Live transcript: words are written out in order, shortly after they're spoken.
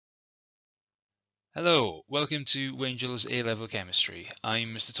Hello, welcome to Wangel's A-Level Chemistry.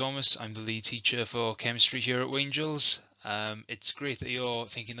 I'm Mr. Thomas, I'm the lead teacher for chemistry here at Wangel's. It's great that you're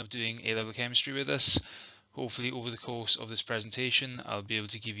thinking of doing A-Level Chemistry with us. Hopefully over the course of this presentation I'll be able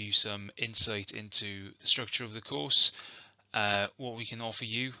to give you some insight into the structure of the course, what we can offer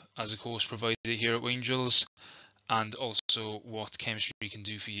you as a course provider here at Wangel's, and also what chemistry can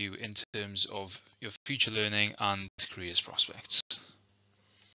do for you in terms of your future learning and careers prospects.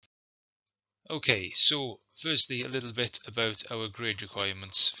 Okay, so firstly a little bit about our grade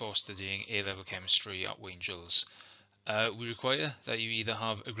requirements for studying A-Level Chemistry at Wangel's. We require that you either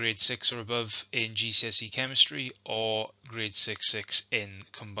have a grade 6 or above in GCSE Chemistry or grade 6 in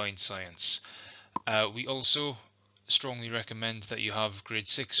Combined Science. We also strongly recommend that you have grade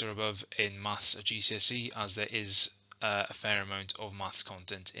 6 or above in Maths at GCSE, as there is a fair amount of maths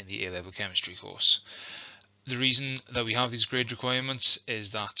content in the A-Level Chemistry course. The reason that we have these grade requirements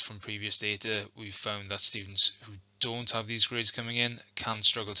is that from previous data we've found that students who don't have these grades coming in can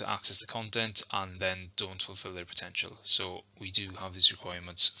struggle to access the content and then don't fulfill their potential. So we do have these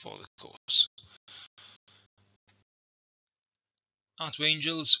requirements for the course. At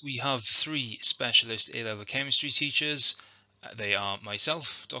Wangel's we have 3 specialist A-Level chemistry teachers. They are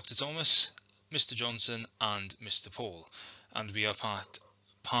myself, Dr. Thomas, Mr. Johnson and Mr. Paul, and we are part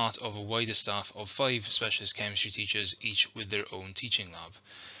of a wider staff of 5 specialist chemistry teachers, each with their own teaching lab.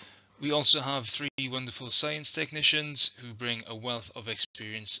 We also have 3 wonderful science technicians who bring a wealth of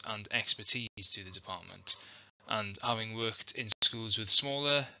experience and expertise to the department. And having worked in schools with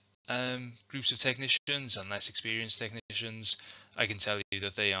smaller groups of technicians and less experienced technicians, I can tell you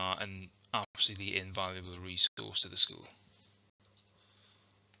that they are an absolutely invaluable resource to the school.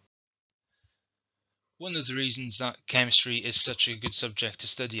 One of the reasons that chemistry is such a good subject to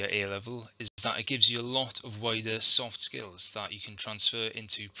study at A-level is that it gives you a lot of wider soft skills that you can transfer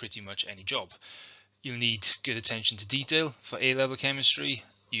into pretty much any job. You'll need good attention to detail for A-level chemistry.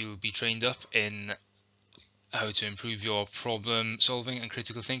 You'll be trained up in how to improve your problem solving and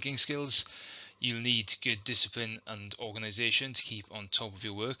critical thinking skills. You'll need good discipline and organisation to keep on top of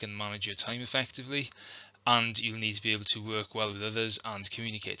your work and manage your time effectively. And you'll need to be able to work well with others and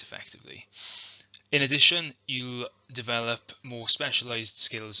communicate effectively. In addition, you'll develop more specialised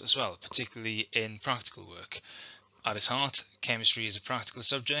skills as well, particularly in practical work. At its heart, chemistry is a practical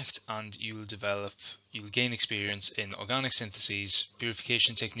subject, and you'll gain experience in organic syntheses,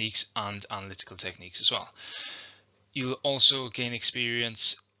 purification techniques and analytical techniques as well. You'll also gain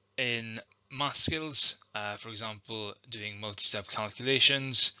experience in math skills, for example, doing multi-step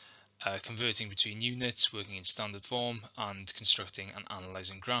calculations, converting between units, working in standard form and constructing and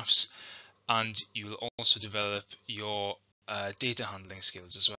analysing graphs. And you will also develop your data handling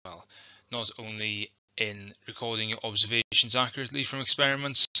skills as well, not only in recording your observations accurately from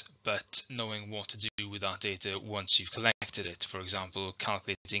experiments, but knowing what to do with that data once you've collected it, for example,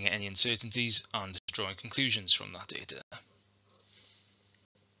 calculating any uncertainties and drawing conclusions from that data.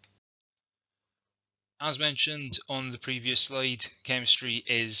 As mentioned on the previous slide, chemistry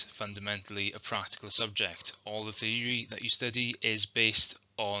is fundamentally a practical subject. All the theory that you study is based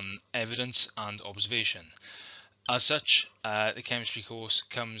on evidence and observation. As such, the chemistry course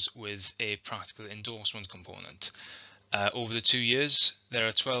comes with a practical endorsement component. Over the 2 years, there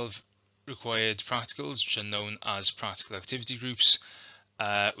are 12 required practicals, which are known as practical activity groups,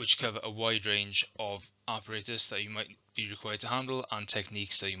 which cover a wide range of apparatus that you might be required to handle and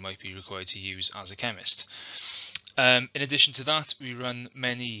techniques that you might be required to use as a chemist. In addition to that, we run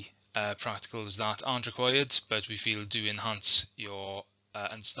many practicals that aren't required, but we feel do enhance your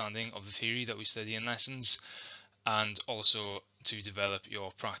understanding of the theory that we study in lessons, and also to develop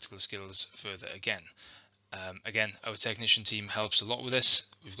your practical skills further again. Again, our technician team helps a lot with this.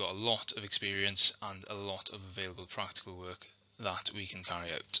 We've got a lot of experience and a lot of available practical work that we can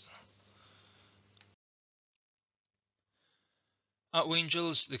carry out. At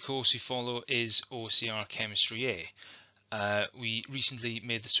Wangel's, the course we follow is OCR Chemistry A. We recently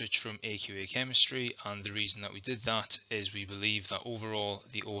made the switch from AQA Chemistry, and the reason that we did that is we believe that overall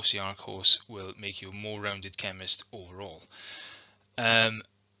the OCR course will make you a more rounded chemist overall.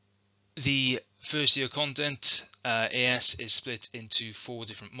 The first year content, AS, is split into 4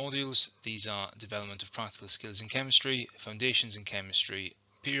 different modules. These are Development of Practical Skills in Chemistry, Foundations in Chemistry,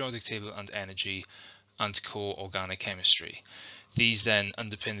 Periodic Table and Energy, and Core Organic Chemistry. These then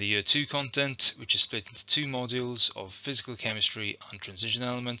underpin the Year 2 content, which is split into 2 modules of Physical Chemistry and Transition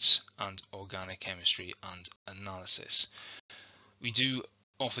Elements, and Organic Chemistry and Analysis. We do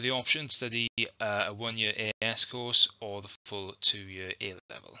offer the option to study a 1-year AS course or the full 2-year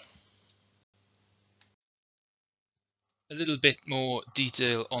A-level. A little bit more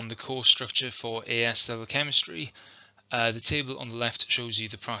detail on the course structure for AS level chemistry. The table on the left shows you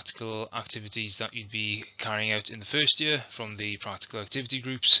the practical activities that you'd be carrying out in the first year from the practical activity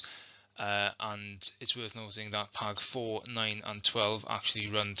groups, and it's worth noting that PAG 4, 9 and 12 actually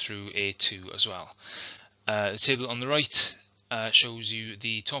run through A2 as well. The table on the right shows you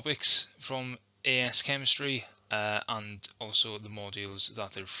the topics from AS chemistry and also the modules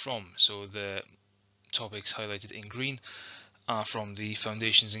that they're from. So the topics highlighted in green are from the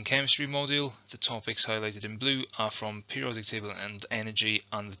Foundations in Chemistry module, the topics highlighted in blue are from Periodic Table and Energy,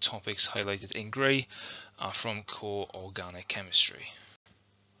 and the topics highlighted in grey are from Core Organic Chemistry.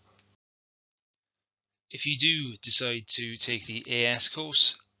 If you do decide to take the AS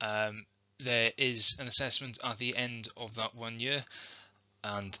course, there is an assessment at the end of that 1 year,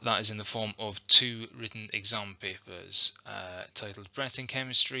 and that is in the form of 2 written exam papers titled Breadth in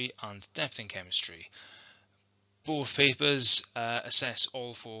Chemistry and Depth in Chemistry. Both papers assess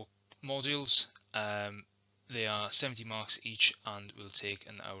all 4 modules. They are 70 marks each and will take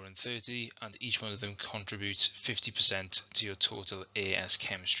an hour and 30, and each one of them contributes 50% to your total AS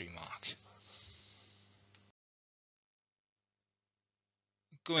chemistry mark.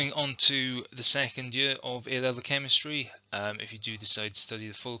 Going on to the second year of A-level chemistry, if you do decide to study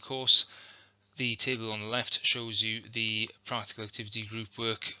the full course, the table on the left shows you the practical activity group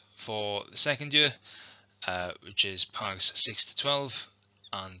work for the second year, which is PAGs 6 to 12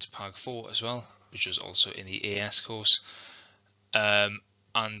 and PAG 4 as well, which was also in the AS course. And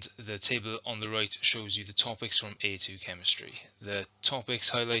the table on the right shows you the topics from A2 chemistry. The topics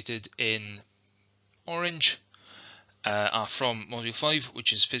highlighted in orange are from Module 5,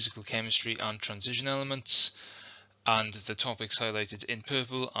 which is Physical Chemistry and Transition Elements, and the topics highlighted in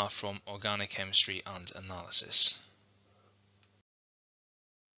purple are from Organic Chemistry and Analysis.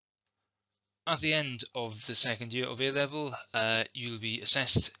 At the end of the second year of A-level, you'll be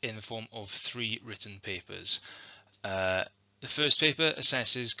assessed in the form of 3 written papers. The first paper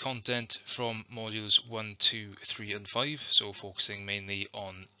assesses content from modules 1, 2, 3 and 5, so focusing mainly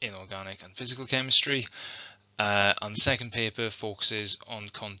on inorganic and physical chemistry. And the second paper focuses on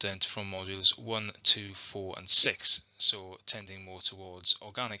content from modules 1, 2, 4 and 6, so tending more towards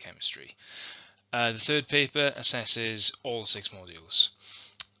organic chemistry. The third paper assesses all 6 modules.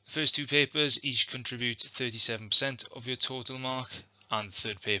 The first 2 papers each contribute 37% of your total mark, and the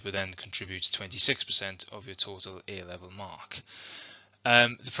third paper then contributes 26% of your total A-level mark.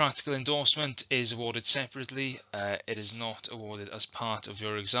 The practical endorsement is awarded separately. It is not awarded as part of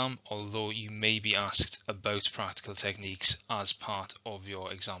your exam, although you may be asked about practical techniques as part of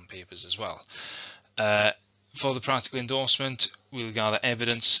your exam papers as well. For the practical endorsement, we'll gather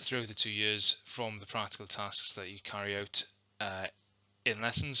evidence throughout the 2 years from the practical tasks that you carry out in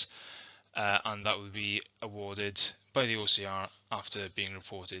lessons, and that will be awarded by the OCR after being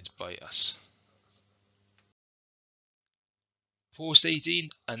reported by us. Post 18,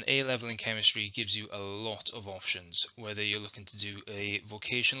 an A-level in chemistry gives you a lot of options, whether you're looking to do a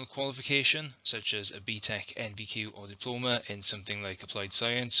vocational qualification, such as a BTEC, NVQ or diploma in something like applied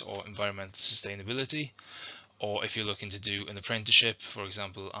science or environmental sustainability, or if you're looking to do an apprenticeship, for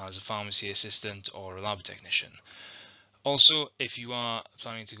example, as a pharmacy assistant or a lab technician. Also, if you are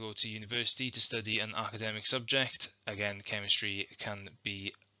planning to go to university to study an academic subject, again, chemistry can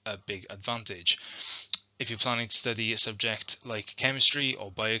be a big advantage. If you're planning to study a subject like chemistry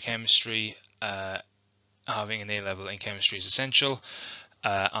or biochemistry, having an A-level in chemistry is essential,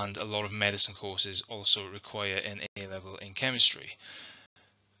 and a lot of medicine courses also require an A-level in chemistry.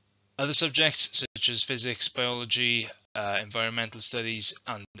 Other subjects such as physics, biology, environmental studies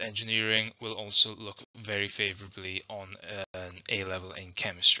and engineering will also look very favourably on an A-level in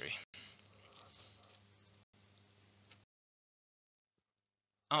chemistry.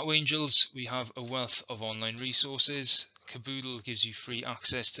 At Wangels, we have a wealth of online resources. Caboodle gives you free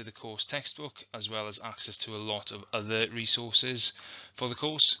access to the course textbook, as well as access to a lot of other resources for the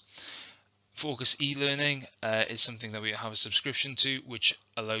course. Focus e-learning is something that we have a subscription to, which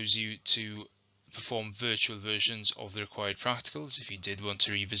allows you to perform virtual versions of the required practicals if you did want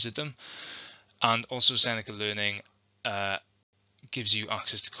to revisit them. And also Seneca Learning gives you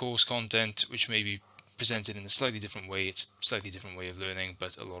access to course content, which may be presented in a slightly different way. It's a slightly different way of learning,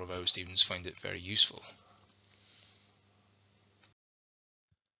 but a lot of our students find it very useful.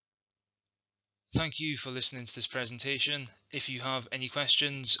 Thank you for listening to this presentation. If you have any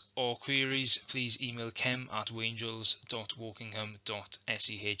questions or queries, please email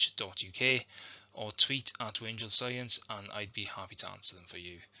chem@wangels.wokingham.sch.uk or tweet @wangelscience and I'd be happy to answer them for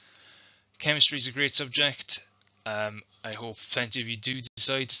you. Chemistry is a great subject. I hope plenty of you do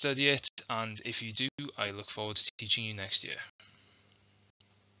decide to study it, and if you do, I look forward to teaching you next year.